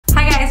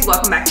guys,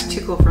 welcome back to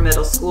Too Cool for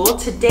Middle School.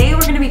 Today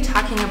we're going to be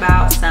talking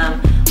about some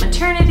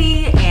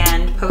maternity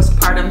and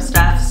postpartum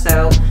stuff,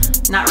 so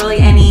not really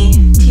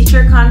any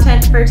teacher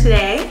content for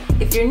today.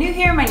 If you're new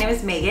here, my name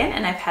is Megan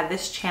and I've had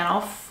this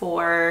channel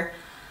for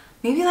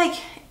maybe like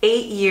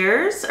 8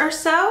 years or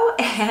so,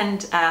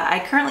 and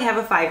I currently have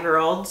a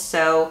 5-year-old,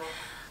 so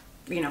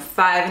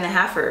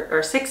 5.5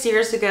 or 6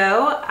 years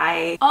ago,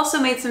 I also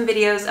made some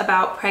videos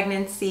about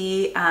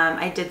pregnancy.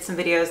 I did some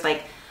videos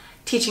like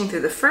teaching through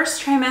the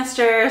first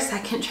trimester,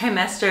 second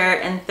trimester,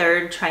 and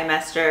third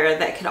trimester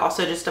that could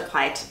also just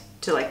apply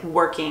to like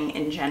working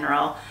in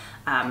general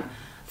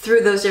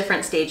through those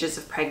different stages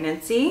of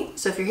pregnancy.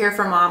 So if you're here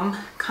for mom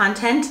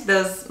content,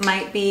 those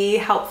might be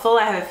helpful.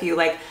 I have a few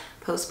like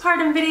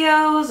postpartum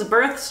videos, a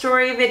birth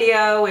story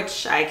video,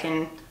 which I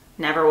can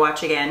never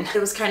watch again. It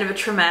was kind of a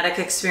traumatic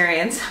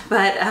experience,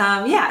 but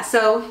yeah,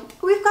 so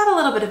we've got a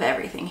little bit of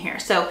everything here.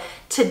 So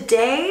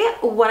today,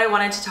 what I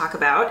wanted to talk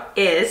about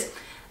is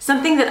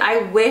something that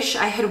I wish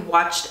I had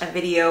watched a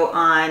video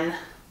on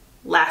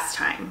last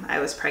time I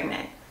was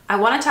pregnant. I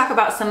want to talk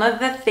about some of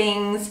the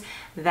things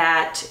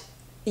that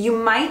you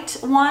might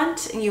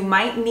want and you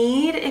might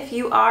need if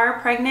you are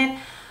pregnant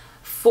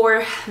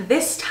for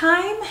this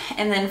time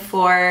and then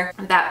for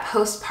that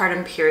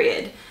postpartum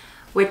period,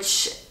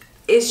 which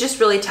is just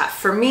really tough.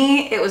 For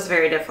me, it was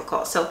very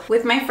difficult. So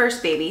with my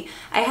first baby,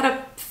 I had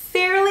a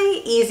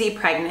fairly easy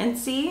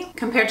pregnancy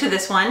compared to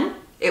this one.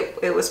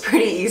 It was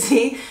pretty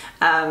easy.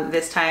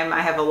 This time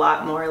I have a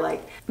lot more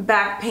like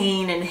back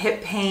pain and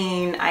hip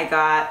pain. I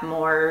got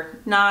more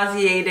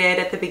nauseated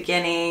at the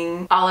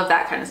beginning. All of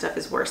that kind of stuff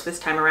is worse this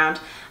time around.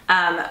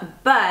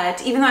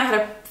 But even though I had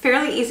a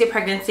fairly easy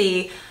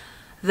pregnancy,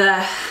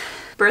 the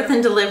birth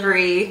and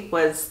delivery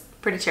was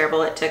pretty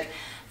terrible. It took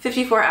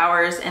 54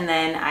 hours and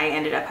then I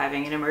ended up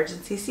having an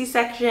emergency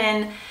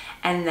C-section,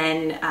 and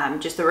then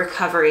just the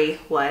recovery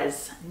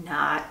was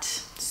not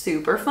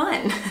super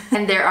fun.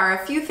 And there are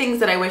a few things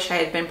that I wish I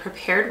had been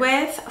prepared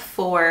with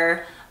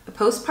for the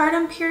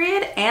postpartum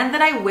period and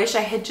that I wish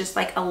I had just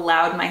like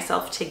allowed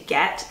myself to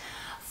get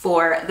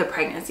for the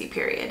pregnancy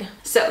period.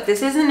 So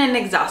this isn't an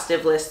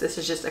exhaustive list. This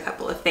is just a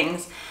couple of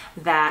things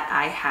that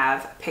I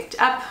have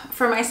picked up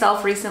for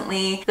myself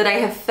recently that I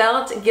have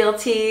felt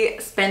guilty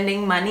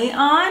spending money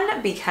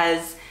on,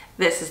 because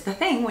this is the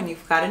thing, when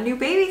you've got a new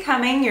baby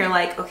coming, you're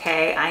like,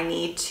 okay, I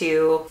need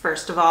to,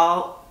 first of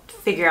all,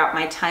 figure out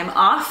my time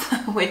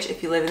off, which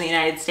if you live in the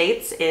United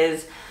States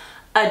is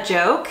a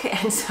joke.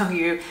 And so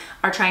you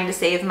are trying to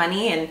save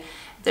money, and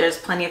there's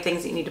plenty of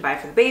things that you need to buy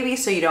for the baby,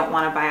 so you don't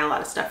want to buy a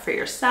lot of stuff for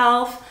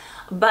yourself.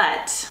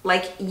 But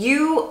like,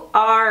 you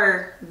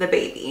are the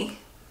baby,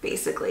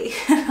 basically.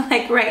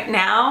 Like right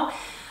now,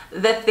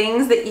 the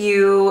things that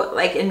you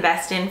like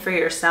invest in for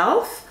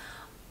yourself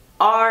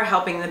are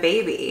helping the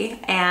baby.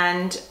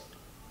 And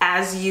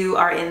as you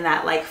are in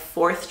that like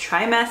 4th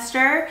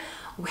trimester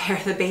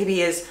where the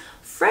baby is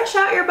fresh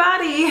out your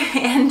body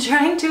and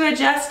trying to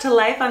adjust to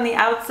life on the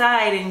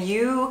outside, and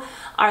you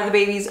are the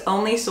baby's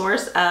only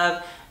source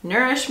of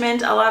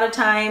nourishment a lot of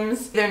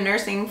times, their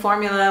nursing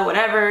formula,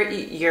 whatever,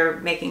 you're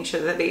making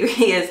sure the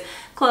baby is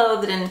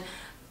clothed and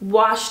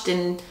washed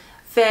and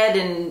fed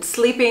and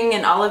sleeping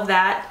and all of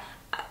that.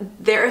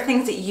 There are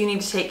things that you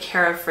need to take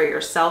care of for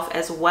yourself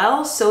as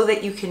well, so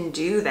that you can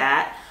do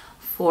that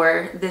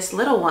for this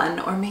little one,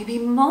 or maybe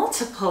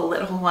multiple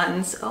little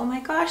ones. Oh my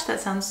gosh,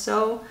 that sounds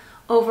so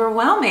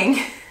overwhelming.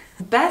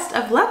 Best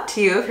of luck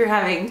to you if you're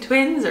having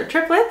twins or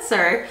triplets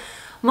or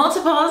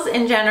multiples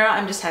in general.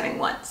 I'm just having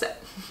one, so.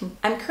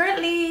 I'm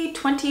currently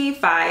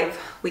 25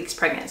 weeks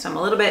pregnant, so I'm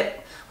a little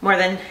bit more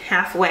than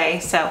halfway.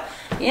 So,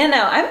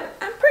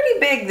 I'm pretty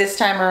big this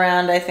time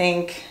around, I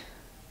think.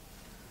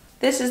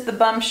 This is the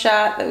bump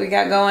shot that we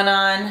got going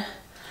on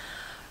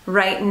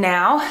right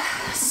now.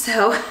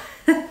 So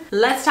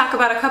let's talk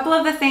about a couple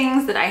of the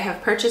things that I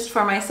have purchased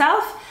for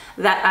myself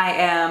that I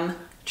am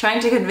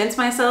trying to convince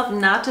myself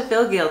not to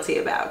feel guilty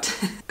about.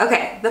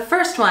 Okay, the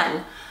first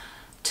one,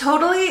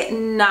 totally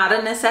not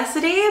a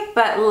necessity,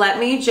 but let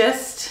me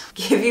just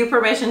give you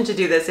permission to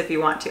do this if you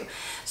want to.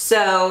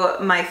 So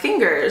my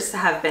fingers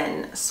have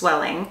been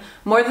swelling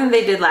more than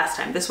they did last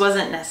time. This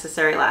wasn't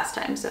necessary last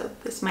time, so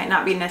this might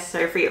not be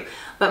necessary for you.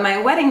 But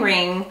my wedding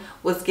ring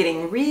was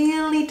getting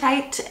really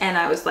tight, and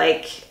I was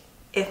like,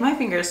 if my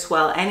fingers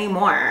swell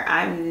anymore,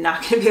 I'm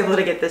not gonna be able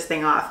to get this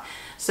thing off.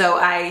 So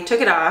I took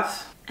it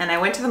off and I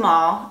went to the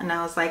mall and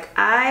I was like,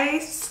 I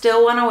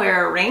still wanna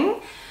wear a ring.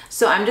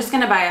 So I'm just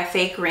gonna buy a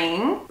fake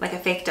ring, like a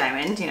fake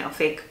diamond,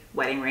 fake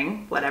wedding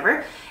ring,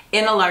 whatever,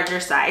 in a larger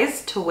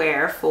size to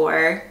wear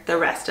for the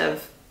rest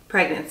of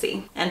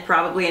pregnancy and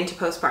probably into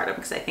postpartum,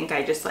 because I think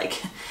I just like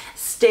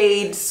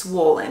stayed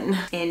swollen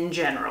in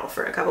general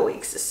for a couple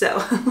weeks.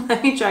 So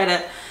let me try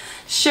to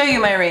show you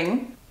my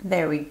ring.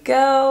 There we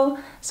go.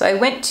 So I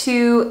went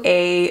to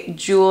a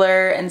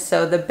jeweler, and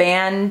so the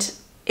band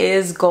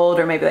is gold,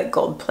 or maybe like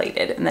gold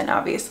plated, and then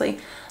obviously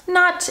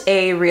not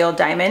a real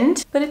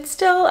diamond, but it's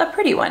still a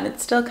pretty one.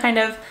 It's still kind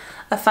of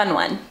a fun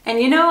one.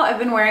 And you know, I've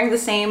been wearing the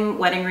same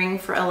wedding ring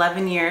for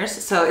 11 years,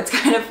 so it's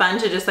kind of fun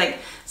to just like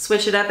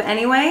switch it up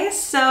anyway.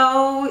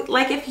 So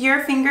like if your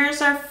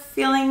fingers are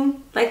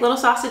feeling like little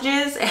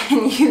sausages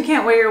and you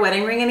can't wear your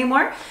wedding ring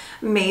anymore,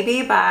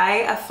 maybe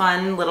buy a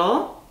fun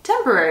little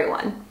temporary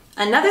one.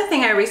 Another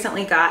thing I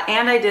recently got,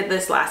 and I did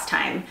this last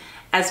time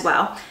as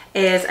well,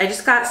 is I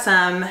just got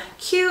some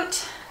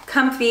cute,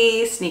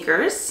 comfy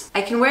sneakers.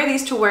 I can wear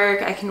these to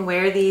work. I can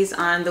wear these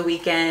on the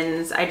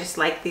weekends. I just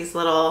like these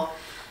little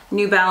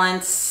New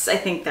Balance. I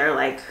think they're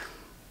like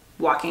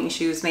walking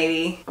shoes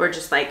maybe, or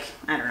just like,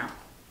 I don't know,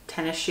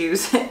 tennis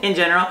shoes in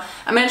general.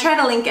 I'm gonna try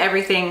to link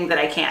everything that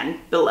I can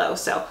below,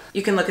 so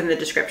you can look in the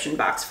description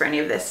box for any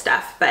of this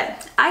stuff.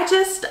 But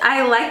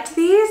I liked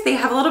these. They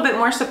have a little bit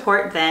more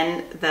support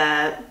than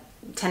the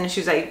tennis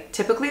shoes I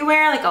typically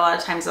wear. Like a lot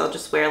of times I'll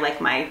just wear like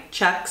my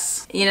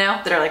Chucks, you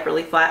know, that are like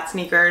really flat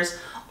sneakers,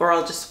 or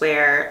I'll just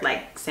wear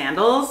like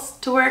sandals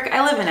to work.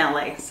 I live in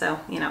LA, so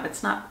you know,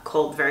 it's not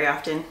cold very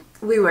often.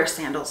 We wear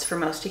sandals for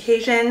most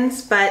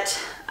occasions,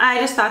 but I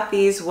just thought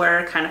these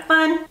were kind of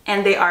fun,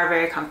 and they are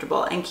very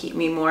comfortable and keep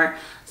me more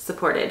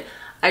supported.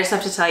 I just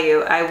have to tell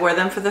you, I wore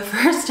them for the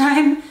first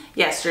time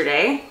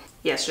yesterday.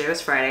 Yesterday was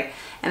Friday,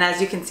 and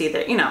as you can see,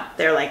 they're, you know,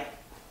 they're like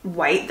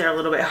white. They're a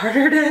little bit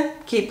harder to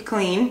keep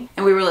clean.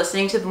 And we were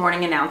listening to the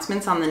morning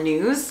announcements on the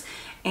news,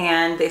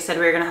 and they said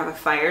we were gonna have a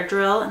fire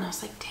drill, and I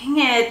was like, dang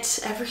it,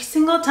 every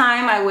single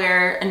time I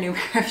wear a new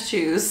pair of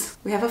shoes,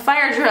 we have a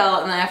fire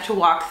drill, and I have to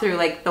walk through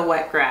like the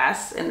wet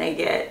grass and they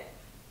get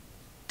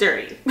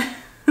dirty.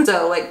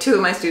 So like two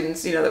of my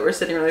students, you know, that were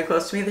sitting really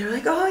close to me, they were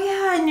like, oh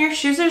yeah, and your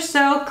shoes are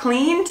so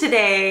clean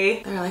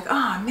today. They're like,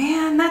 oh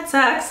man, that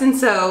sucks. And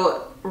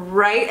so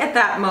right at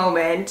that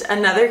moment,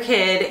 another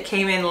kid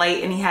came in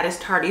late and he had his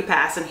tardy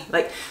pass, and he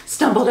like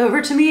stumbled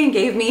over to me and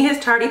gave me his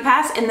tardy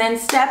pass and then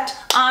stepped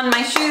on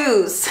my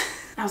shoes.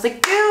 I was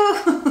like,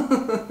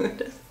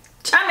 dude,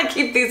 trying to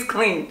keep these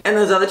clean. And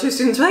those other two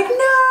students were like,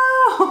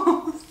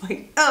 no.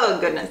 Like, oh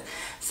goodness.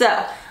 So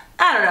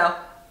I don't know,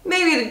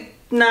 maybe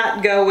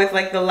not go with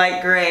like the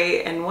light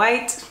gray and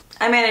white.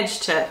 I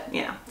managed to,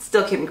 you know,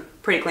 still keep them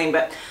pretty clean,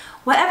 but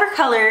whatever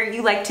color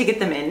you like to get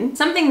them in,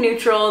 something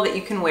neutral that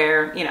you can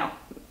wear, you know,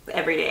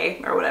 every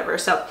day or whatever.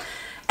 So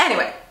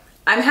anyway,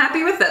 I'm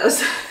happy with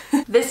those.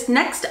 This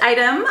next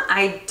item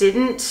I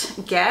didn't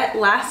get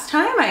last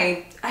time.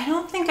 I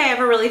don't think I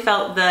ever really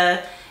felt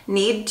the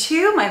need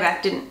to. My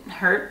back didn't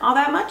hurt all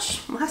that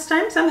much last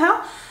time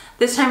somehow.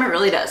 This time it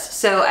really does.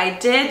 So I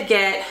did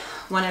get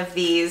one of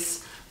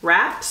these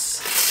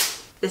wraps.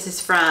 This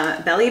is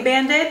from Belly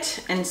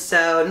Bandit, and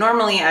so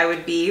normally I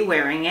would be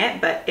wearing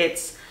it, but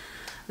it's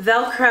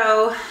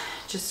Velcro,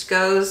 just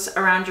goes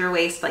around your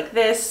waist like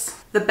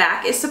this. The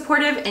back is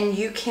supportive, and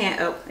you can,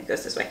 oh, it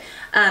goes this way.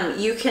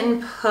 You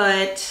can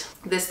put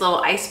this little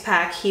ice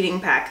pack, heating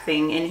pack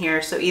thing in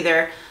here. So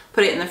either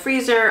put it in the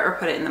freezer or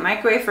put it in the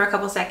microwave for a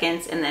couple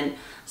seconds and then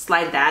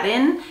slide that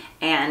in,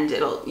 and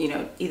it'll, you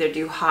know, either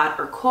do hot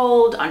or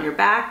cold on your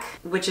back,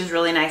 which is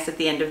really nice at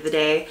the end of the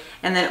day.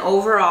 And then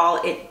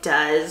overall, it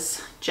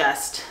does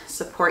just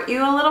support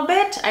you a little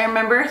bit. I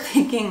remember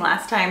thinking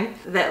last time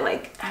that,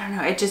 like, I don't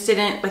know, it just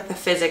didn't, like the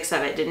physics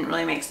of it didn't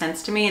really make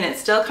sense to me, and it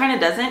still kind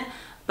of doesn't,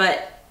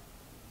 but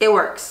it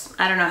works.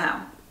 I don't know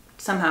how.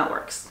 Somehow it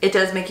works. It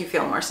does make you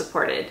feel more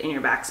supported in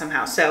your back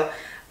somehow. So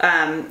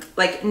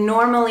like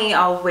normally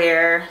I'll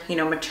wear, you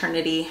know,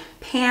 maternity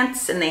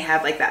pants, and they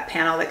have like that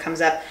panel that comes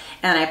up,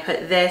 and I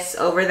put this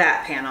over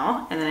that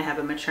panel, and then I have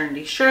a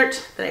maternity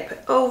shirt that I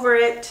put over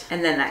it,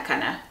 and then that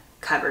kind of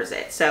covers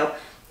it. So,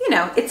 you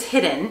know, it's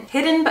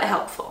hidden but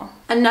helpful.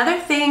 Another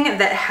thing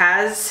that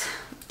has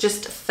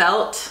just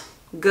felt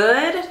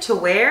good to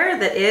wear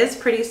that is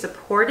pretty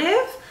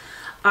supportive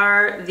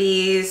are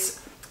these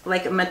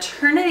like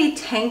maternity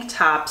tank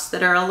tops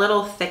that are a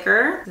little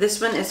thicker. This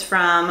one is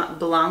from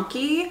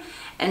Blanqui,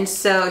 and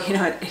so, you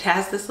know, it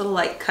has this little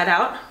like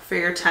cutout for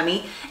your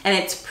tummy, and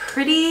it's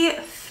pretty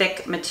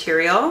thick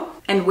material,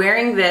 and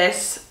wearing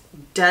this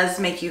does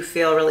make you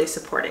feel really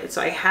supported.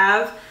 So I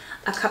have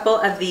a couple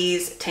of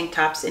these tank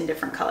tops in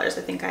different colors.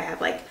 I think I have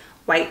like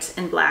white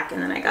and black,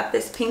 and then I got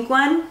this pink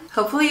one.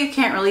 Hopefully you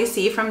can't really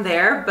see from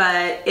there,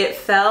 but it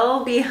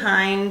fell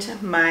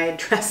behind my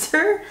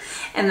dresser,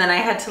 and then I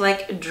had to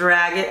like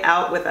drag it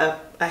out with a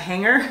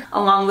hanger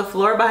along the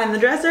floor behind the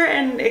dresser,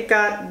 and it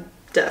got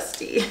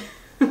dusty.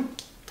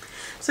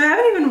 So I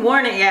haven't even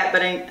worn it yet,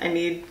 but I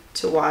need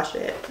to wash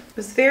it. I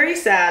was very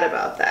sad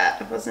about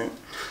that. I wasn't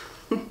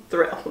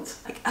thrilled.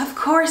 Like, of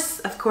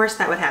course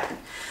that would happen.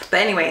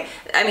 But anyway,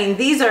 I mean,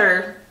 these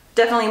are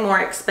definitely more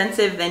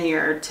expensive than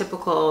your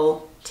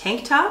typical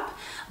tank top,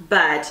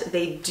 but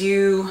they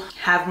do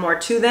have more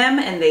to them,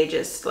 and they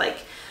just like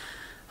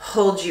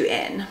hold you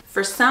in.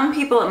 For some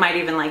people, it might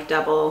even like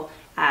double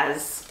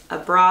as a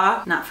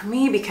bra. Not for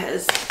me,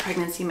 because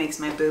pregnancy makes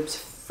my boobs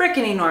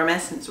freaking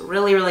enormous, and it's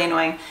really, really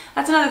annoying.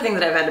 That's another thing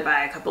that I've had to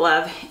buy a couple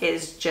of,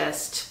 is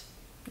just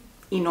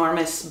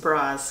enormous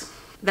bras.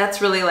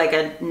 That's really like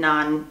a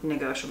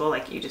non-negotiable,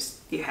 like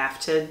you have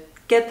to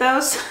get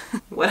those.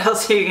 What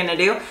else are you gonna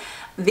do?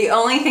 The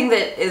only thing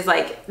that is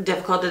like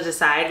difficult to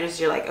decide is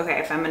you're like, okay,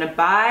 if I'm gonna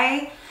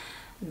buy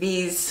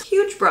these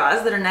huge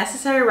bras that are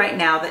necessary right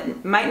now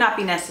that might not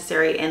be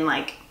necessary in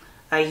like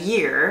a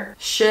year,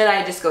 should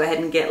I just go ahead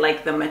and get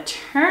like the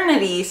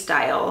maternity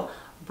style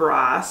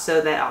bra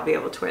so that I'll be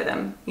able to wear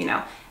them, you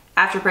know,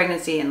 after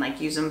pregnancy and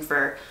like use them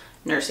for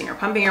nursing or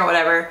pumping or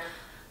whatever.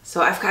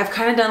 So I've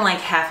kind of done like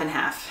half and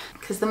half,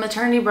 because the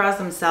maternity bras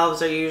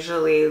themselves are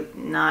usually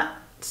not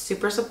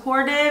super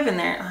supportive and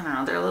they're, I don't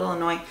know, they're a little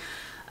annoying.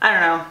 I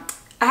don't know.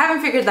 I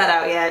haven't figured that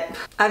out yet.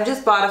 I've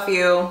just bought a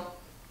few,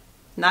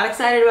 not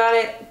excited about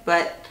it,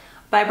 but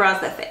buy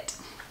bras that fit.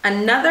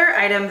 Another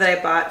item that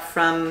I bought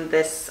from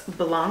this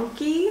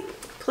Blanky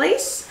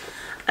place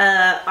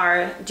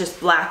are just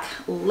black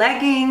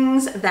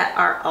leggings that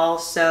are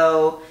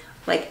also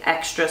like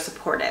extra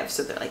supportive.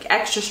 So they're like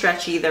extra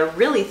stretchy, they're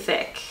really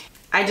thick.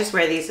 I just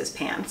wear these as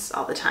pants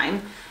all the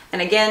time.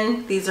 And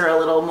again, these are a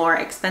little more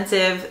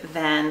expensive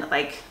than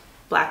like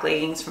black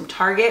leggings from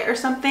Target or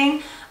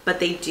something, but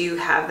they do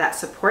have that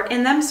support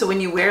in them. So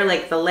when you wear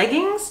like the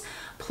leggings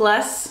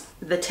plus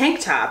the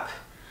tank top,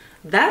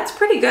 that's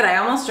pretty good. I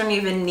almost don't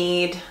even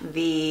need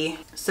the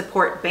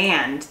support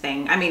band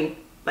thing. I mean,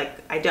 like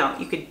I don't,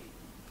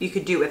 you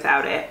could do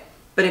without it.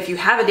 But if you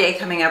have a day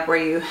coming up where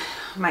you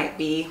might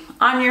be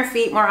on your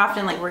feet more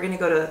often, like we're gonna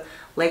go to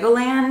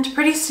Legoland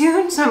pretty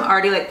soon. So I'm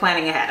already like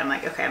planning ahead. I'm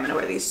like, okay, I'm gonna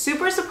wear these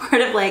super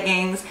supportive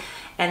leggings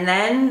and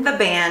then the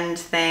band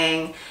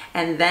thing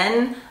and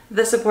then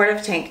the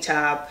supportive tank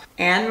top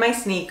and my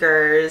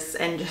sneakers,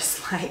 and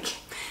just like,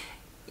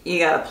 you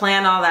gotta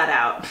plan all that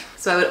out.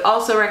 So I would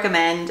also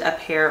recommend a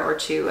pair or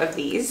two of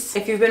these.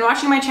 If you've been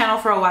watching my channel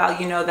for a while,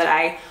 you know that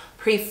I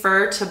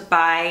prefer to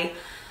buy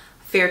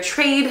fair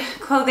trade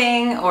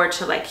clothing or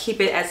to like keep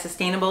it as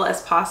sustainable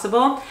as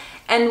possible.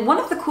 And one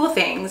of the cool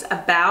things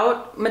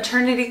about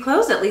maternity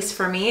clothes, at least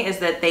for me, is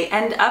that they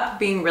end up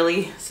being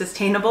really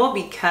sustainable,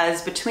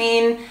 because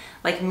between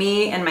like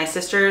me and my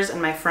sisters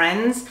and my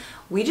friends,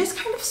 we just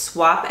kind of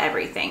swap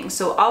everything.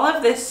 So all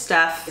of this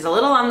stuff is a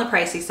little on the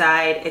pricey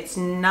side. It's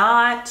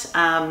not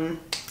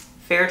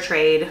fair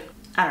trade.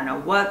 I don't know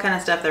what kind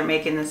of stuff they're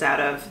making this out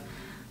of.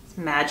 It's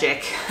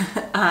magic.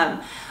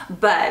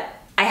 But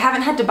I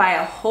haven't had to buy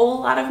a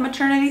whole lot of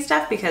maternity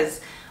stuff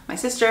because my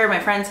sister, my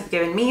friends have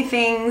given me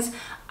things.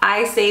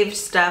 I saved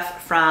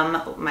stuff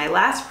from my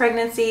last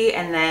pregnancy,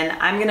 and then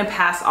I'm gonna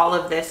pass all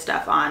of this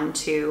stuff on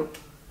to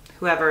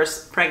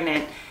whoever's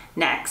pregnant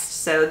next,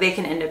 so they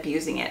can end up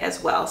using it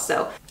as well.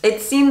 So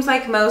it seems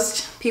like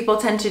most people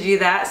tend to do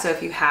that. So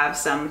if you have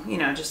some, you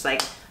know, just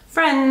like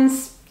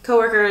friends,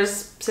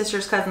 coworkers,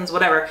 sisters, cousins,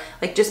 whatever,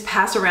 like just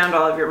pass around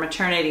all of your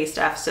maternity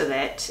stuff so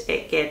that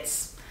it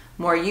gets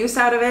more use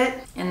out of it,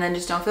 and then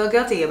just don't feel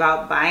guilty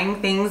about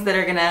buying things that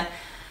are gonna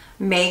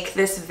make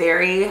this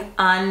very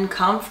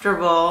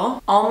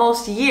uncomfortable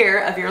almost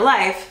year of your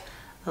life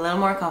a little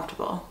more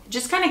comfortable.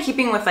 Just kind of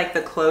keeping with like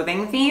the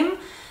clothing theme.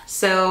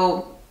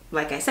 So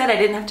like I said, I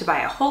didn't have to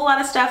buy a whole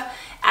lot of stuff.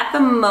 At the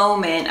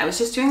moment, I was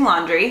just doing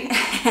laundry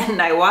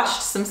and I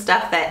washed some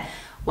stuff that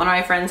one of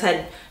my friends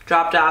had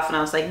dropped off, and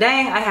I was like,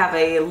 dang, I have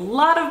a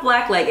lot of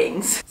black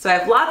leggings. So I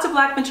have lots of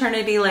black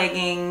maternity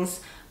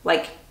leggings,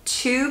 like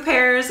 2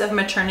 pairs of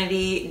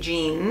maternity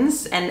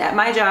jeans, and at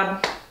my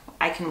job,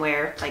 I can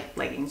wear like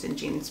leggings and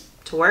jeans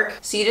to work.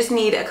 So you just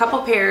need a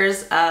couple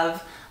pairs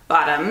of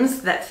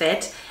bottoms that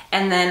fit.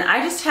 And then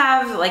I just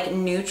have like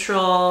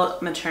neutral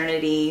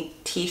maternity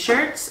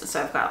t-shirts.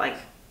 So I've got like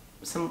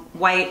some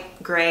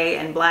white, gray,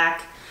 and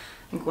black,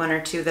 I think 1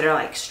 or 2 that are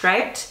like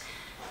striped.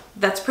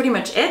 That's pretty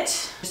much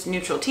it, just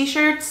neutral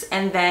t-shirts.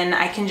 And then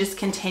I can just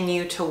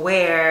continue to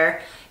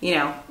wear, you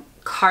know,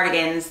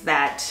 cardigans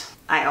that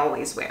I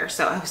always wear.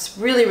 So I was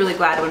really, really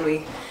glad when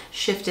we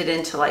shifted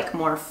into like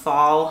more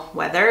fall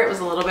weather. It was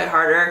a little bit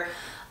harder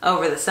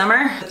over the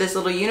summer. This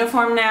little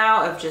uniform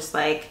now of just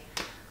like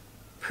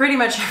pretty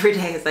much every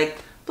day is like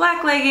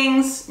black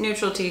leggings,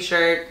 neutral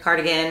t-shirt,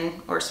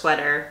 cardigan or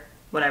sweater,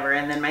 whatever,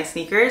 and then my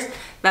sneakers.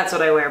 That's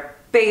what I wear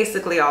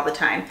basically all the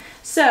time.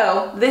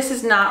 So this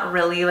is not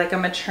really like a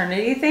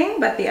maternity thing,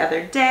 but the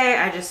other day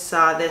I just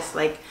saw this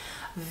like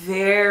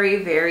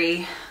very,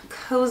 very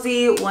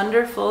cozy,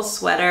 wonderful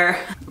sweater,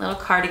 little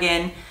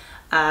cardigan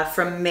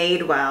from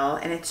Madewell,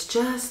 and it's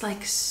just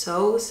like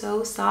so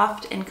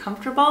soft and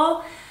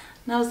comfortable.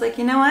 And I was like,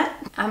 you know what?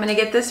 I'm gonna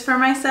get this for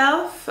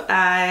myself.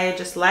 I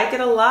just like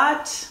it a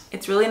lot.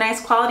 It's really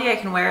nice quality. I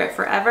can wear it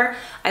forever.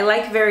 I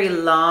like very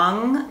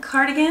long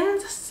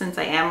cardigans since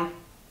I am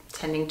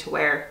tending to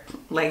wear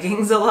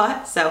leggings a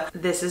lot. So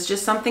this is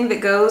just something that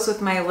goes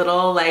with my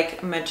little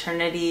like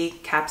maternity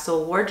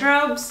capsule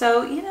wardrobe.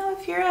 So, you know,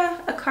 if you're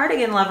a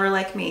cardigan lover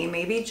like me,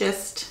 maybe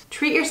just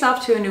treat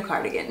yourself to a new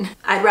cardigan.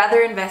 I'd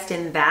rather invest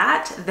in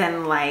that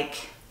than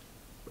like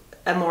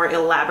a more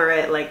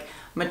elaborate like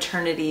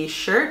maternity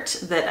shirt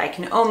that I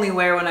can only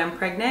wear when I'm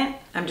pregnant.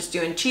 I'm just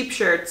doing cheap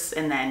shirts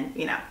and then,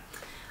 you know,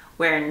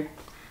 wearing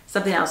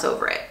something else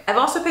over it. I've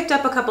also picked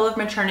up a couple of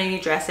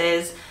maternity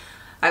dresses.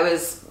 I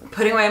was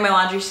putting away my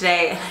laundry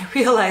today and I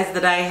realized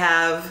that I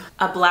have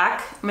a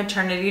black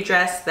maternity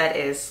dress that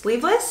is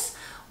sleeveless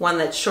one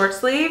that's short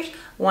sleeved,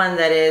 one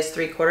that is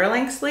 3/4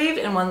 length sleeved,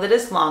 and one that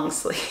is long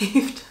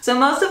sleeved. So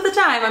most of the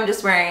time I'm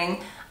just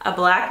wearing a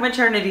black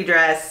maternity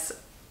dress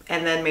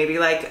and then maybe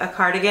like a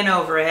cardigan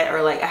over it,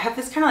 or like I have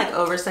this kind of like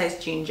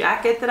oversized jean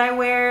jacket that I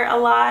wear a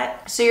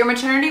lot. So your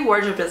maternity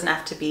wardrobe doesn't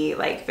have to be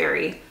like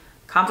very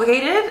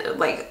complicated.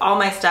 Like all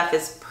my stuff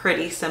is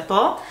pretty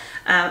simple.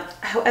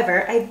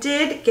 However, I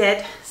did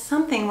get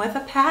something with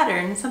a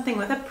pattern, something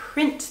with a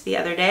print the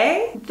other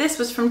day. This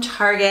was from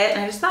Target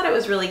and I just thought it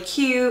was really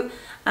cute.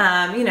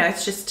 You know,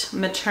 it's just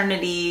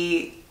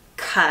maternity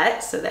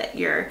cut so that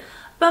your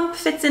bump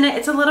fits in it.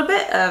 It's a little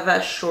bit of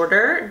a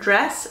shorter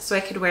dress, so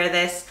I could wear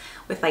this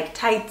with like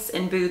tights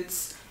and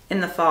boots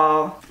in the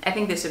fall. I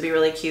think this would be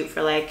really cute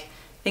for like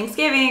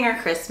Thanksgiving or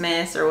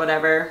Christmas or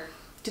whatever.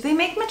 Do they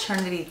make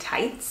maternity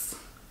tights?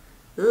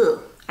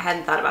 Ugh, I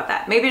hadn't thought about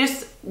that. Maybe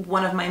just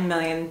one of my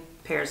million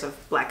pairs of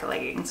black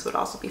leggings would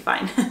also be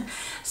fine.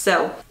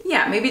 So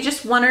yeah, maybe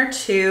just one or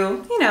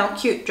two, you know,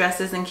 cute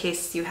dresses in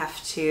case you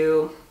have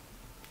to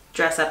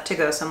dress up to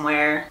go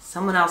somewhere,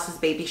 someone else's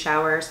baby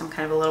shower, some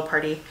kind of a little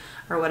party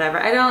or whatever.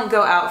 I don't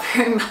go out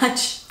very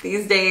much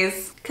these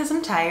days because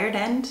I'm tired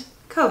and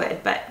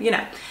COVID, but you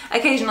know,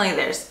 occasionally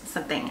there's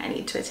something I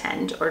need to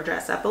attend or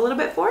dress up a little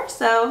bit for,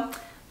 so I'm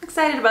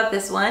excited about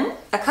this one.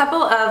 A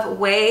couple of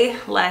way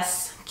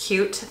less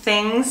cute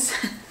things.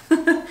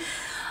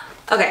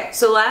 Okay,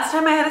 so last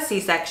time I had a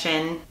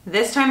C-section.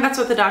 This time that's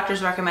what the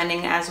doctor's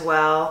recommending as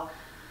well,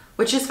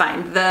 which is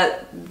fine.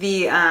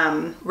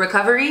 The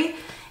recovery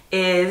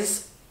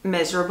is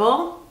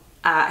miserable.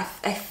 I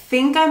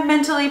think I'm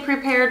mentally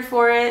prepared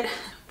for it.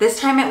 This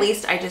time at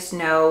least I just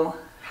know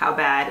how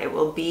bad it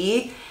will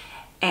be,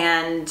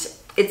 and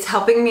it's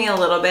helping me a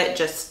little bit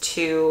just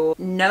to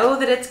know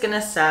that it's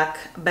gonna suck,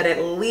 but at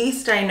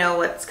least I know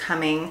what's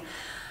coming.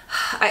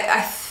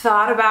 I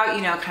thought about,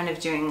 you know, kind of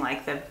doing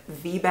like the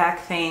VBAC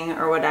thing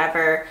or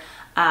whatever.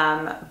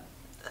 I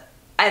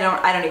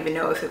don't even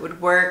know if it would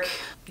work,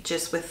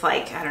 just with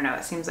like, I don't know,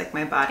 it seems like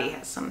my body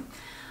has some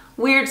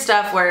weird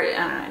stuff where,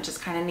 I don't know, it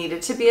just kind of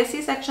needed to be a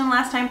C-section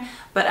last time.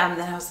 But then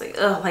I was like,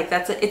 oh, like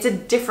it's a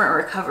different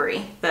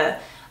recovery. The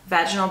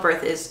vaginal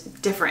birth is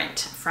different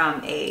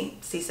from a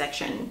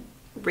C-section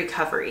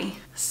recovery.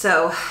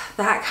 So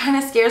that kind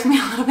of scares me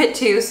a little bit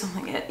too. So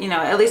I'm like, you know,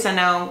 at least I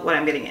know what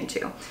I'm getting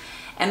into.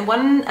 And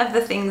one of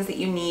the things that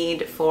you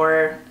need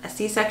for a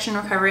C-section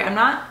recovery, I'm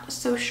not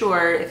so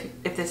sure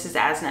if this is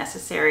as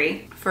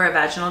necessary for a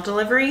vaginal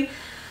delivery,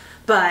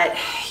 but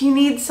you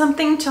need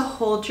something to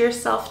hold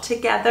yourself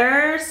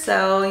together.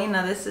 So, you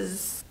know, this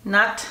is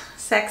not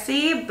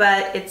sexy,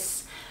 but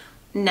it's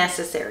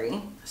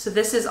necessary. So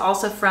this is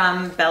also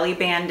from Belly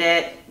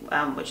Bandit,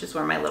 which is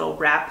where my little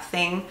wrap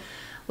thing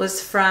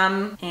was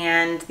from.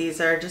 And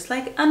these are just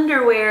like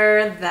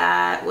underwear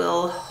that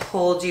will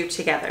hold you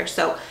together.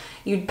 So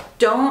you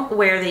don't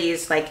wear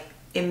these like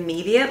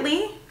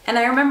immediately. And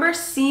I remember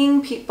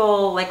seeing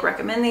people like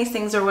recommend these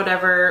things or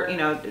whatever, you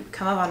know,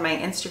 come up on my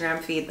Instagram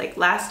feed like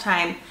last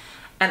time.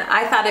 And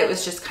I thought it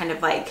was just kind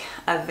of like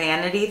a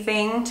vanity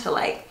thing to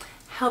like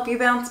help you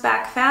bounce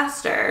back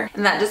faster.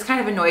 And that just kind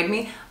of annoyed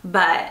me.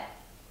 But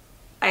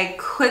I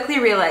quickly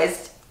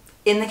realized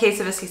in the case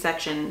of a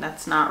C-section,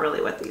 that's not really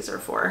what these are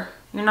for.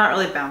 You're not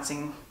really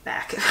bouncing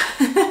back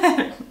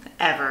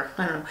ever,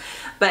 I don't know.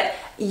 But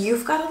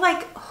you've got to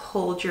like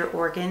hold your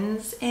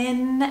organs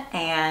in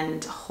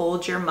and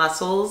hold your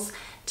muscles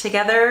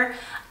together.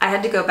 I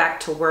had to go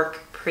back to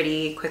work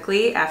pretty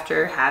quickly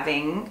after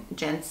having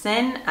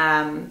Jensen.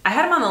 I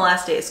had him on the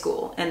last day of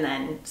school, and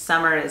then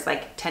summer is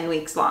like 10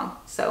 weeks long.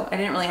 So I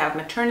didn't really have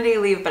maternity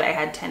leave, but I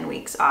had 10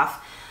 weeks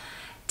off.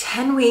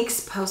 10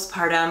 weeks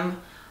postpartum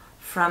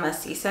from a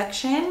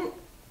C-section,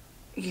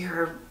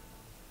 you're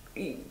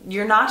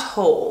not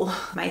whole.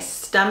 My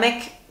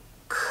stomach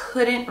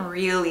couldn't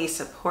really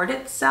support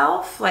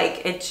itself.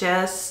 Like it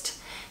just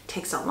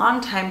takes a long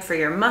time for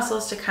your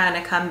muscles to kind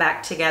of come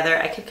back together.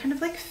 I could kind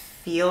of like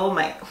feel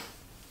my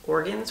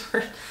organs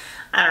were,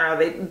 I don't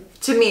know,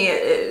 to me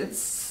it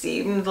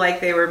seemed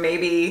like they were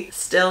maybe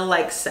still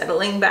like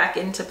settling back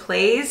into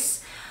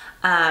place.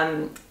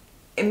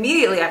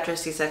 Immediately after a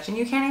C-section,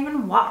 you can't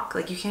even walk.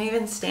 Like you can't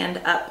even stand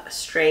up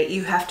straight.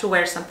 You have to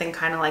wear something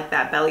kind of like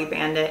that Belly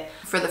Bandit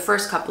for the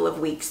first couple of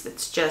weeks.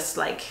 That's just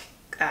like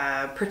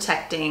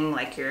protecting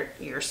like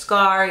your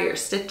scar, your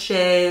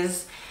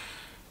stitches,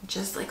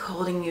 just like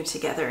holding you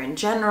together in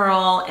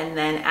general. And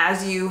then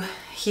as you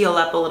heal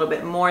up a little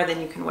bit more, then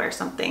you can wear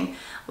something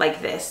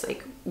like this,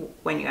 like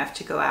when you have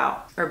to go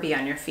out or be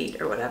on your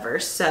feet or whatever.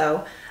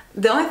 So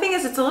the only thing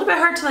is it's a little bit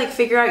hard to like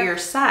figure out your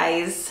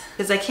size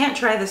because I can't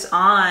try this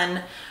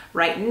on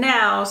right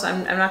now. So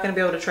I'm not gonna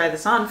be able to try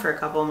this on for a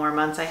couple more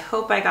months. I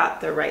hope I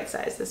got the right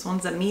size. This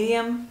one's a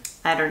medium.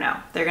 I don't know.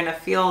 They're gonna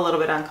feel a little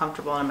bit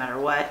uncomfortable no matter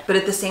what. But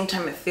at the same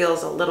time, it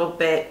feels a little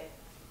bit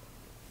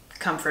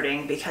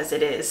comforting because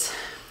it is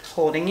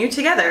holding you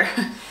together.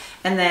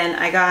 And then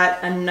I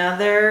got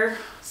another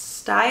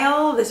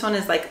style. This one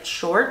is like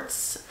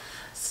shorts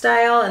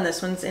style, and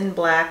this one's in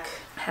black.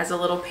 It has a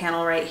little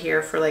panel right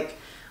here for like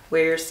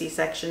where your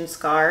C-section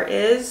scar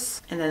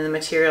is, and then the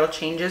material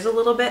changes a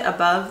little bit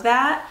above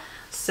that.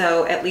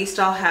 So at least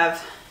I'll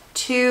have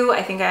 2.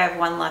 I think I have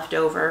 1 left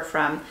over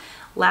from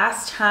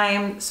last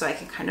time, so I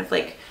can kind of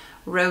like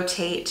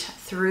rotate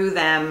through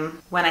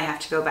them when I have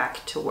to go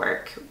back to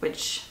work,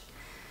 which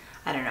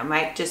I don't know,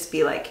 might just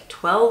be like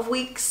 12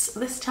 weeks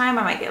this time.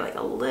 I might get like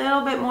a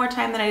little bit more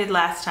time than I did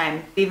last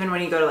time. Even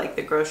when you go to like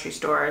the grocery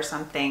store or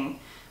something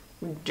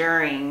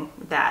during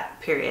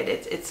that period,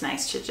 it's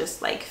nice to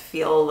just like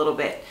feel a little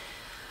bit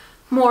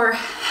more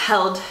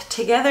held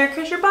together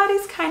because your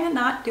body's kind of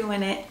not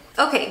doing it.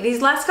 Okay,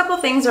 these last couple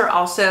things are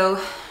also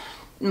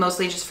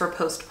mostly just for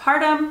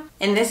postpartum,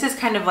 and this is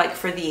kind of like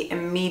for the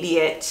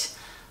immediate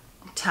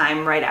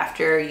time right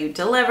after you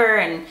deliver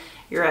and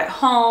you're at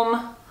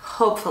home.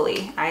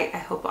 Hopefully, I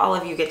hope all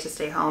of you get to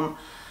stay home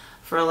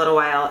for a little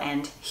while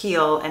and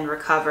heal and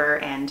recover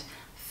and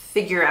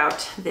figure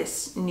out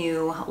this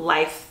new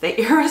life that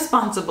you're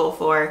responsible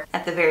for.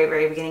 At the very,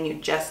 very beginning, you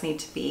just need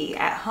to be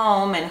at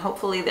home, and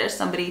hopefully there's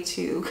somebody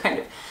to kind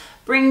of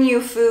bring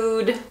you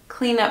food,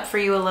 clean up for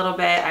you a little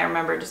bit. I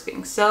remember just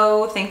being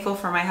so thankful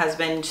for my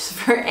husband, just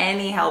for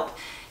any help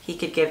he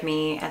could give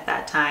me at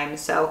that time.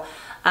 So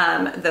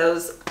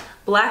those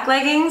black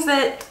leggings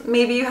that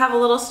maybe you have a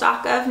little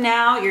stock of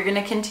now, you're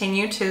gonna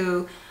continue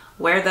to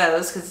wear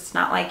those because it's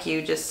not like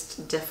you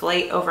just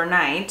deflate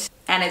overnight.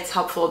 And it's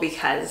helpful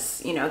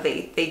because, you know,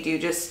 they do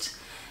just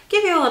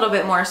give you a little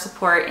bit more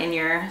support in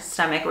your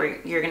stomach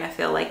where you're gonna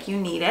feel like you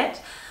need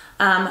it.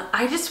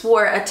 I just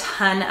wore a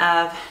ton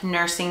of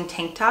nursing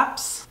tank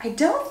tops. I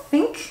don't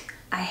think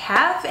I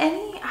have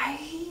any.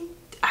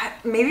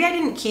 Maybe I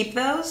didn't keep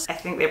those. I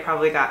think they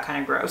probably got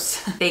kind of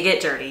gross. They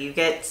get dirty. You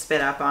get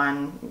spit up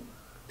on,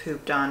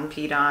 pooped on,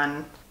 peed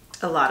on.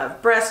 A lot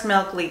of breast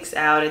milk leaks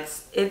out.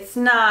 It's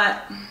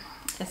not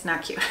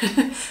cute.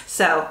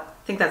 So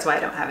I think that's why I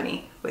don't have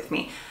any with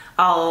me.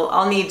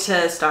 I'll need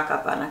to stock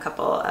up on a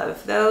couple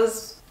of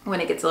those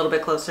when it gets a little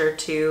bit closer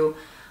to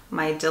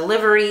my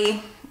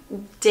delivery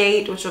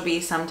date, which will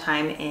be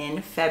sometime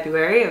in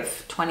February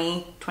of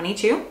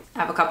 2022. I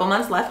have a couple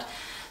months left.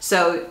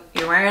 So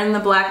you're wearing the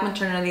black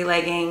maternity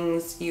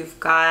leggings, you've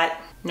got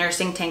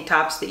nursing tank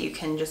tops that you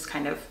can just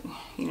kind of,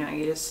 you know,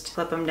 you just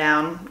flip them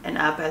down and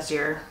up as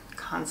you're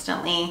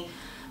constantly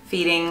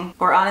feeding.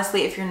 Or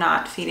honestly, if you're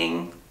not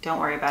feeding, don't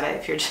worry about it.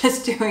 If you're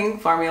just doing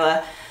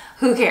formula,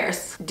 who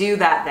cares? Do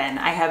that then.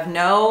 I have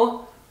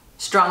no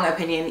strong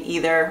opinion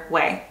either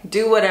way.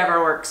 Do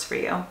whatever works for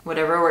you.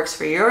 Whatever works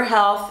for your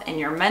health and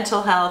your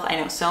mental health. I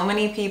know so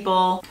many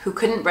people who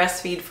couldn't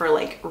breastfeed for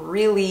like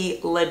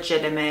really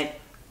legitimate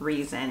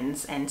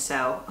reasons, and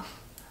so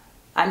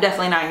I'm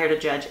definitely not here to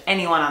judge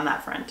anyone on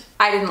that front.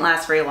 I didn't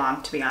last very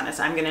long, to be honest.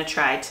 I'm gonna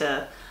try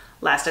to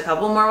last a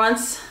couple more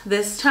months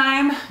this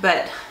time,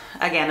 but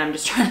again, I'm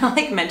just trying to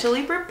like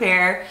mentally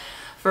prepare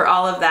for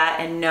all of that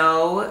and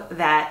know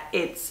that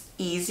it's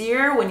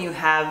easier when you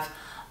have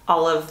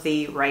all of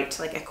the right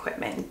like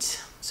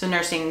equipment. So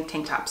nursing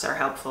tank tops are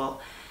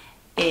helpful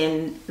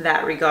in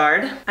that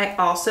regard. I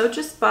also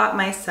just bought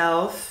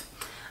myself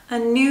a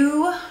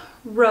new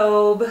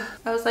robe.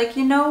 I was like,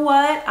 you know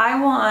what? I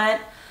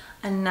want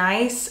a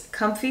nice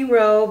comfy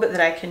robe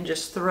that I can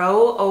just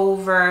throw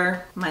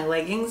over my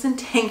leggings and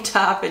tank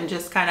top and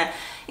just kind of,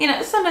 you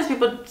know, sometimes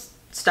people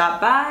stop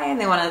by and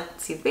they want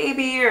to see the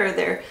baby, or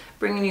they're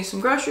bringing you some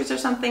groceries or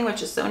something,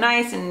 which is so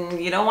nice, and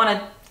you don't want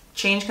to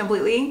change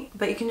completely,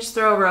 but you can just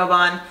throw a robe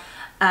on.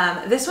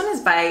 This one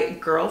is by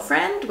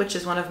Girlfriend, which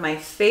is one of my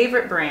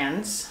favorite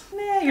brands.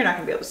 You're not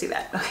gonna be able to see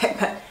that, okay,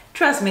 but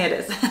trust me, it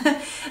is.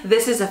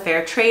 This is a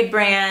fair trade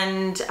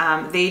brand.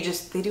 They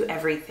do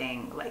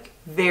everything like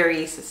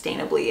very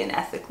sustainably and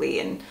ethically,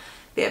 and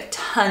they have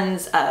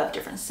tons of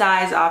different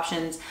size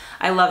options.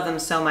 I love them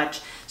so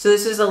much. So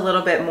this is a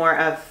little bit more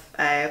of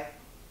a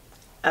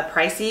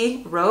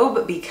pricey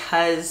robe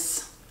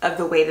because of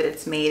the way that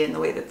it's made and the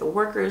way that the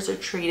workers are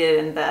treated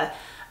and the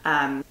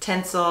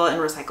tencel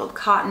and recycled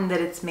cotton that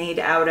it's made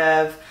out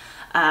of.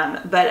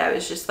 But I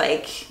was just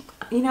like,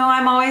 you know,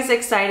 I'm always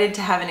excited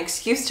to have an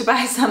excuse to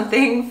buy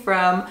something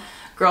from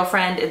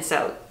Girlfriend. And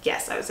so,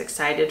 yes, I was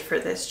excited for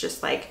this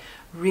just like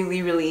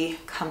really, really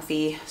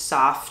comfy,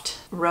 soft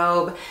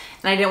robe.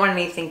 And I didn't want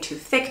anything too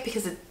thick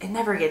because it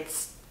never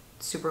gets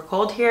super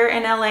cold here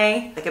in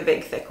LA. Like a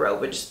big thick robe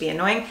would just be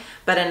annoying,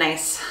 but a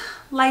nice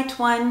light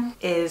one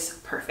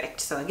is perfect.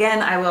 So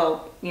again, I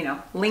will, you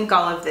know, link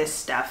all of this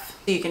stuff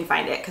so you can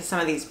find it, because some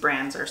of these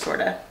brands are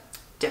sort of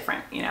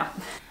different, you know.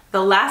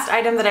 The last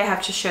item that I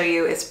have to show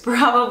you is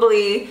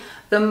probably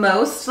the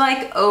most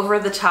like over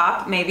the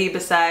top, maybe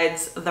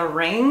besides the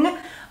ring,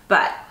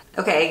 but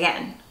okay,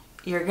 again,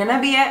 you're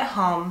gonna be at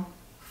home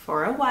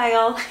for a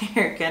while.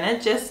 You're gonna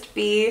just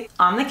be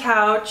on the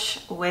couch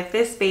with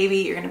this baby.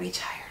 You're gonna be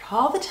tired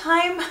all the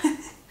time.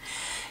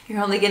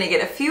 You're only gonna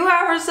get a few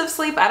hours of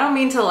sleep. I don't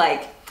mean to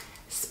like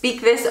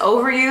speak this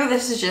over you.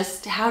 This is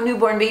just how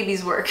newborn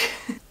babies work.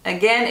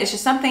 Again, it's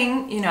just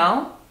something, you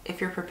know,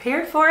 if you're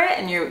prepared for it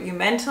and you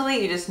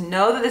mentally, you just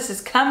know that this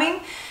is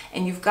coming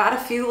and you've got a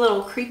few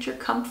little creature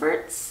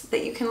comforts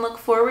that you can look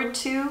forward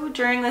to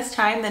during this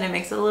time, then it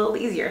makes it a little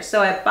easier.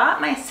 So I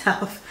bought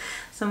myself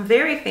some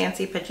very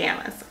fancy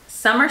pajamas.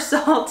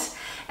 Somersault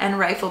and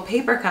Rifle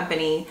Paper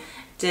Company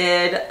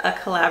did a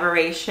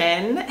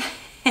collaboration,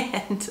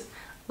 and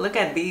look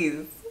at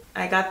these.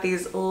 I got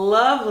these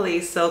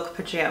lovely silk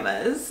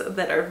pajamas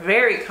that are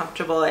very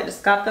comfortable. I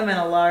just got them in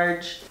a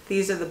large.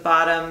 These are the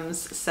bottoms,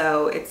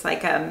 so it's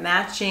like a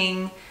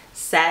matching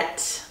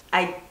set.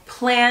 I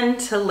plan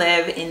to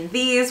live in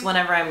these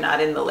whenever I'm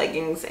not in the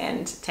leggings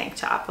and tank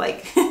top.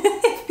 Like,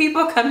 if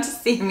people come to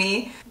see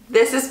me,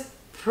 this is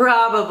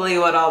probably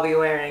what I'll be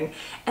wearing.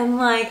 And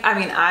like, I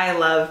mean, I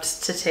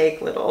loved to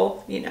take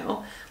little, you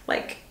know,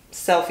 like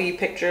selfie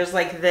pictures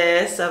like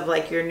this of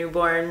like your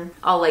newborn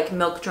all like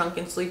milk drunk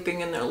and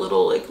sleeping, and their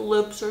little like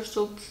lips are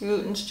so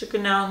cute and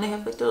sticking out, and they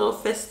have like the little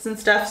fists and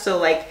stuff. So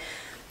like,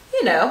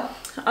 you know,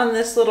 on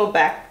this little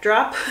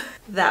backdrop,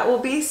 that will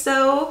be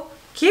so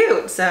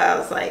cute. So I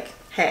was like,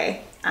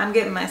 hey, I'm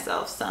getting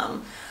myself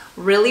some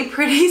really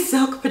pretty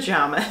silk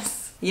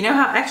pajamas. You know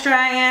how extra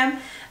I am?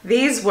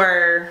 These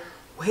were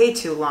way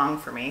too long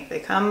for me. They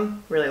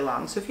come really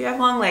long. So if you have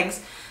long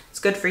legs, it's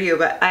good for you.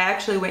 But I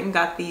actually went and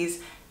got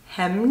these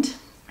hemmed.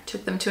 I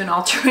took them to an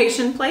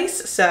alteration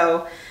place.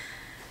 So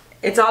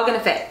it's all gonna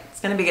fit.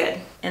 It's gonna be good.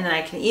 And then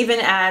I can even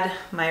add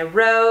my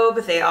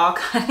robe. They all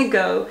kind of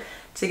go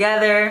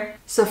together.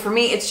 So for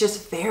me, it's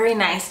just very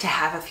nice to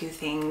have a few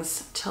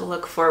things to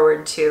look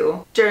forward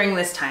to during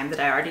this time that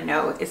I already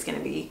know is gonna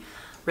be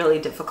really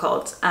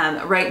difficult.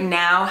 Right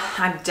now,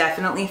 I'm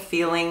definitely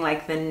feeling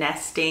like the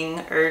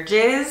nesting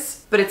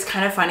urges, but it's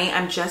kind of funny.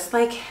 I'm just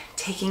like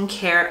taking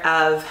care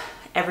of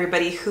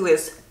everybody who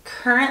is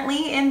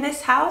currently in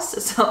this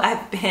house. So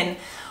I've been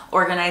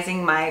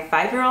organizing my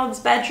 5-year-old's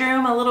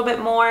bedroom a little bit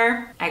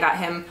more. I got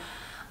him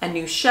a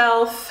new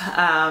shelf,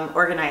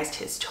 organized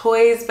his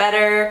toys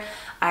better.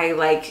 I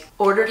like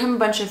ordered him a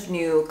bunch of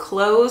new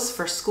clothes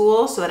for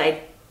school so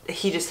that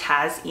he just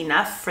has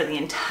enough for the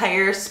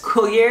entire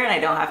school year and I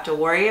don't have to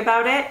worry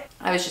about it.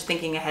 I was just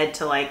thinking ahead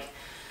to like,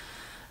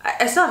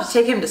 I still have to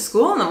take him to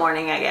school in the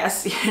morning, I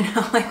guess, you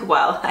know, like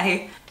while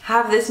I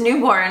have this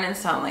newborn. And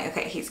so I'm like,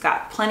 okay, he's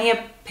got plenty of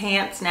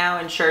pants now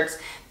and shirts.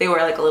 They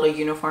wear like a little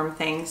uniform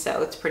thing,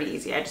 so it's pretty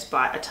easy. I just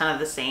bought a ton of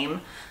the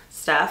same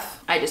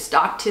stuff. I just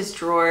stocked his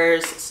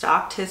drawers,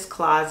 stocked his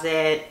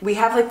closet. We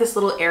have like this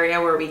little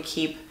area where we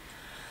keep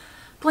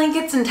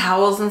blankets and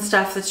towels and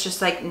stuff that's just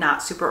like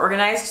not super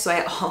organized. So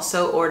I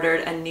also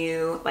ordered a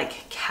new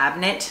like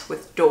cabinet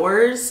with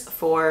doors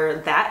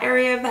for that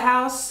area of the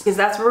house, because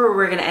that's where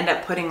we're gonna end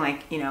up putting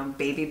like, you know,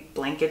 baby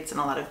blankets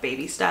and a lot of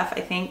baby stuff, I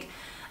think,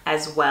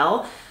 as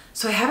well.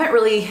 So I haven't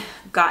really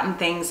gotten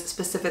things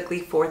specifically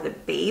for the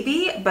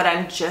baby, but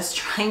I'm just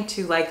trying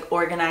to like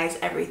organize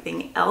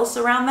everything else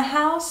around the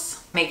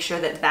house, make sure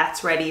that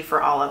that's ready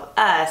for all of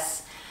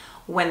us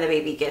when the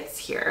baby gets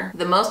here.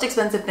 The most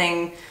expensive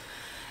thing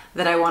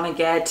that I want to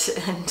get,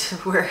 and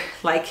we're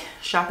like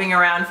shopping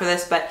around for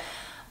this, but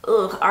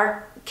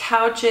our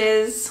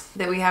couches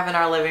that we have in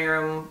our living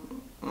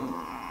room,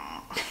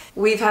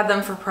 we've had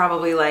them for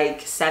probably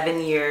like 7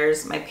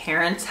 years. My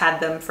parents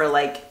had them for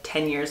like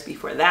 10 years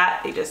before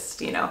that. They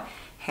just, you know,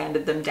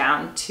 handed them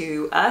down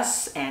to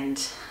us, and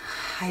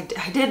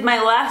I did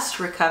my last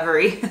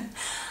recovery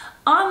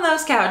on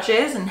those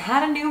couches and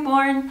had a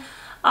newborn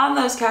on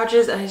those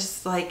couches, and I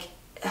just like,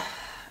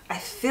 I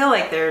feel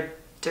like they're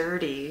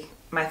dirty.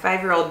 My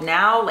 5-year-old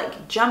now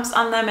like jumps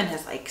on them and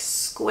has like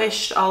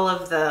squished all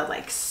of the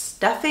like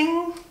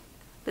stuffing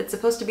that's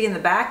supposed to be in the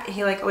back.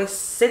 He like always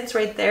sits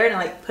right there and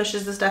like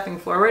pushes the stuffing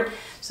forward.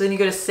 So then you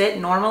go to sit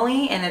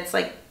normally and it's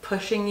like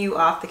pushing you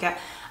off the couch.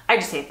 I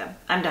just hate them.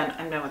 I'm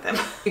done with them.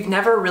 We've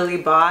never really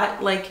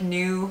bought like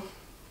new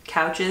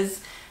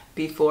couches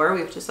before.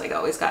 We've just like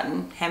always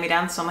gotten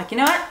hand-me-downs. So I'm like, you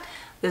know what?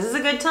 This is a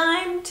good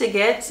time to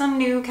get some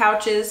new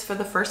couches for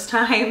the first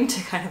time,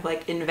 to kind of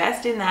like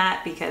invest in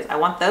that, because I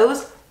want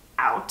those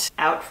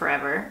out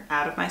forever,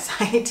 out of my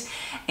sight.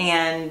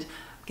 And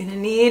I'm gonna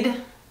need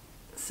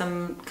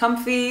some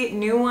comfy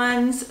new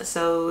ones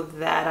so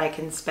that I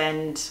can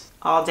spend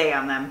all day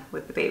on them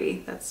with the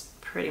baby. That's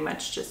pretty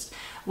much just,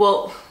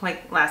 well,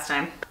 like last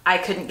time, I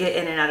couldn't get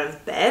in and out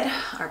of bed.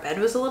 Our bed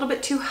was a little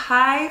bit too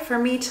high for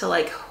me to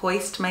like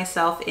hoist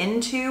myself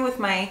into with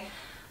my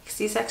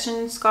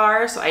C-section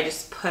scar. So I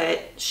just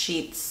put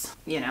sheets,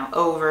 you know,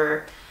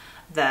 over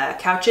the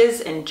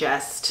couches and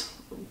just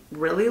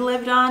really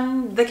lived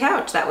on the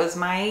couch. That was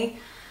my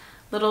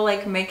little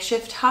like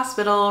makeshift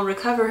hospital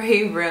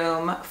recovery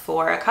room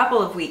for a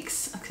couple of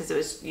weeks, because it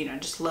was, you know,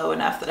 just low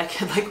enough that I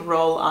could like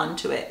roll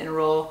onto it and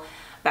roll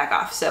back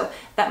off. So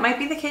that might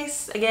be the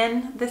case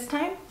again this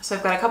time. So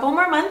I've got a couple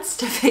more months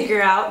to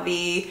figure out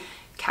the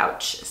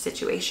couch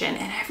situation,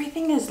 and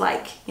everything is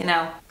like, you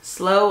know,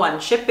 slow on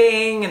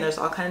shipping and there's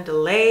all kind of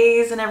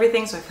delays and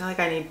everything. So I feel like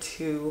I need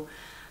to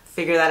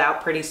figure that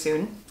out pretty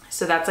soon.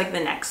 So that's like the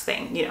next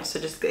thing, you know, so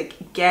just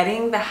like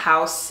getting the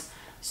house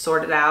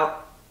sorted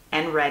out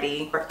and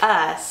ready for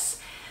us.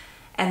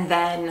 And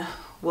then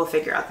we'll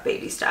figure out the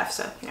baby stuff.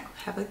 So, you know,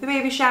 have like the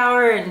baby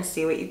shower and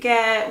see what you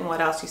get and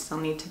what else you still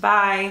need to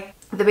buy.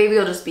 The baby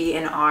will just be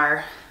in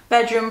our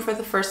bedroom for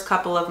the first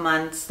couple of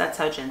months. That's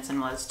how Jensen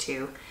was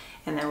too.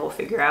 And then we'll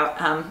figure out,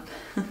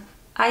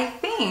 I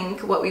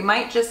think what we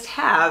might just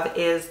have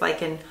is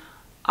like an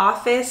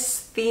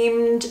office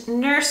themed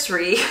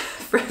nursery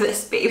for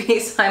this baby.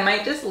 So I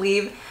might just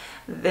leave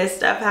this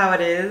stuff how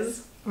it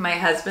is. My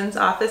husband's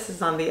office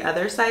is on the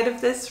other side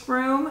of this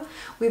room.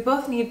 We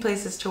both need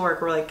places to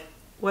work. We're like,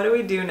 what do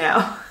we do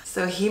now?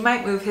 So he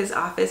might move his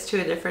office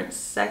to a different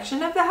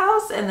section of the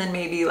house, and then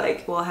maybe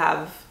like we'll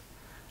have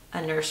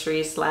a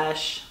nursery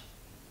slash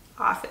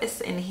office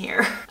in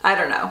here. I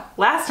don't know.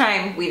 Last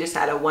time we just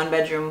had a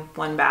 1-bedroom,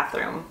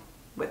 1-bathroom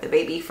with a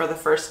baby for the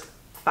first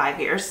 5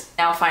 years.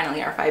 Now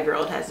finally our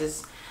 5-year-old has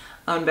his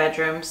own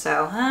bedroom.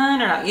 So I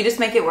don't know. You just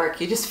make it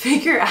work. You just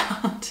figure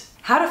out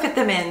how to fit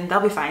them in. They'll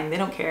be fine. They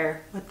don't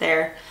care what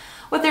their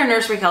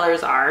nursery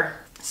colors are.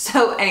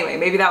 So anyway,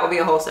 maybe that will be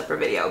a whole separate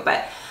video.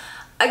 But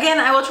again,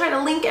 I will try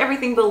to link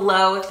everything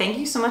below. Thank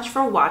you so much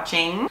for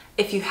watching.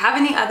 If you have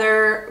any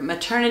other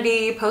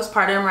maternity,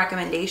 postpartum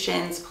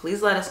recommendations,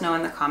 please let us know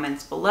in the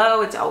comments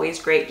below. It's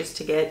always great just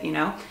to get, you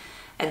know,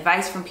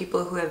 advice from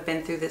people who have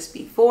been through this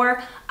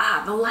before.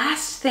 The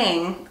last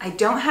thing, I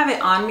don't have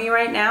it on me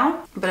right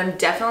now, but I'm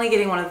definitely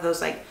getting one of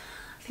those, like,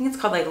 I think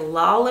it's called like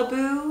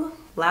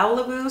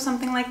Lalaboo,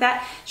 something like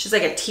that. It's just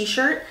like a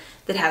t-shirt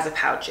that has a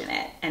pouch in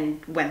it.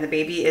 And when the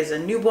baby is a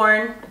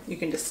newborn, you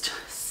can just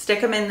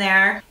stick them in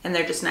there and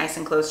they're just nice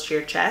and close to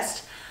your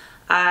chest.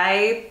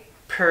 I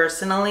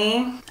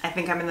personally, I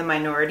think I'm in the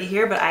minority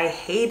here, but I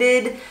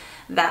hated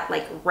that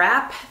like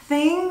wrap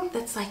thing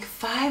that's like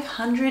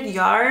 500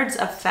 yards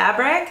of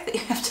fabric that you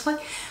have to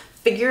like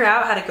figure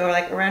out how to go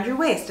like around your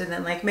waist and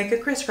then like make a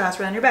crisscross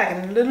around your back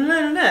and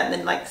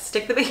then like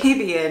stick the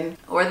baby in.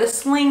 Or the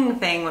sling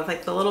thing with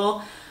like the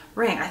little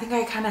ring. I think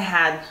I kind of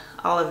had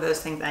all of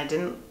those things. I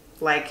didn't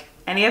like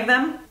any of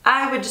them.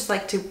 I would just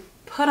like to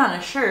put on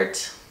a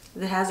shirt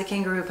that has a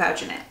kangaroo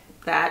pouch in it.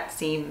 That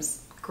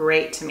seems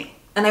great to me.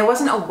 And I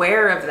wasn't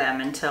aware of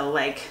them until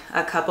like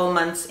a couple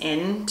months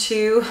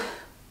into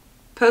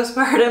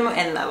postpartum,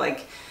 and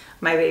like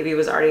my baby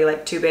was already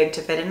like too big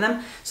to fit in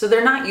them. So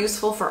they're not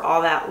useful for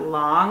all that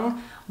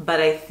long,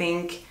 but I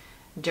think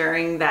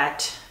during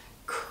that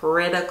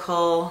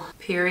critical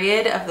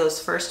period of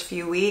those first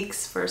few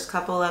weeks, first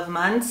couple of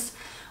months,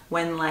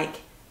 when like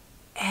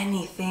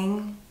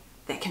anything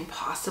that can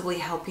possibly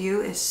help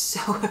you is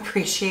so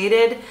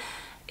appreciated,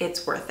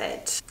 it's worth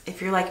it.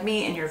 If you're like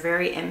me and you're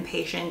very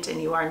impatient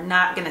and you are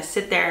not gonna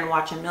sit there and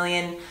watch a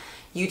million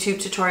YouTube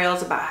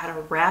tutorials about how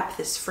to wrap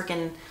this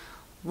freaking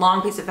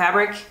long piece of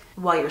fabric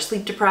while you're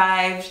sleep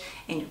deprived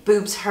and your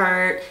boobs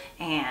hurt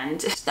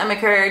and your stomach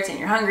hurts and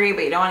you're hungry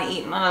but you don't want to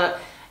eat,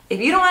 if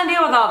you don't want to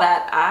deal with all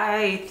that,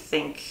 I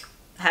think,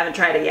 I haven't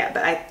tried it yet,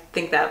 but I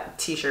think that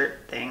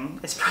t-shirt thing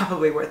is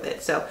probably worth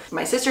it. So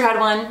my sister had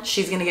one,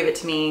 she's gonna give it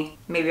to me.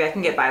 Maybe I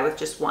can get by with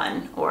just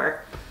one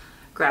or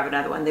grab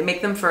another one. They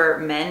make them for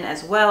men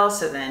as well,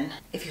 so then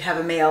if you have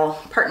a male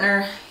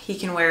partner, he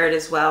can wear it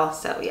as well.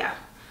 So yeah.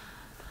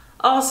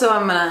 Also,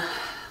 I'm gonna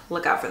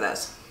look out for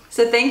those.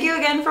 So thank you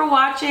again for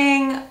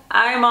watching.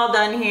 I'm all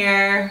done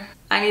here.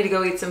 I need to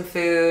go eat some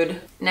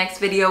food. Next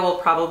video, we'll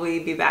probably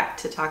be back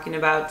to talking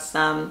about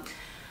some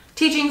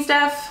teaching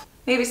stuff,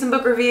 maybe some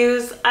book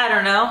reviews. I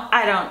don't know.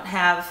 I don't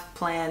have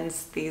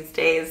plans these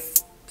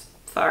days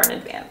far in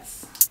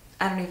advance.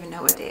 I don't even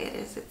know what day it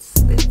is.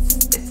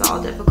 It's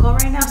all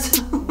difficult right now,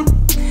 so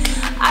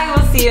I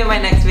will see you in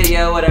my next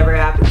video, whatever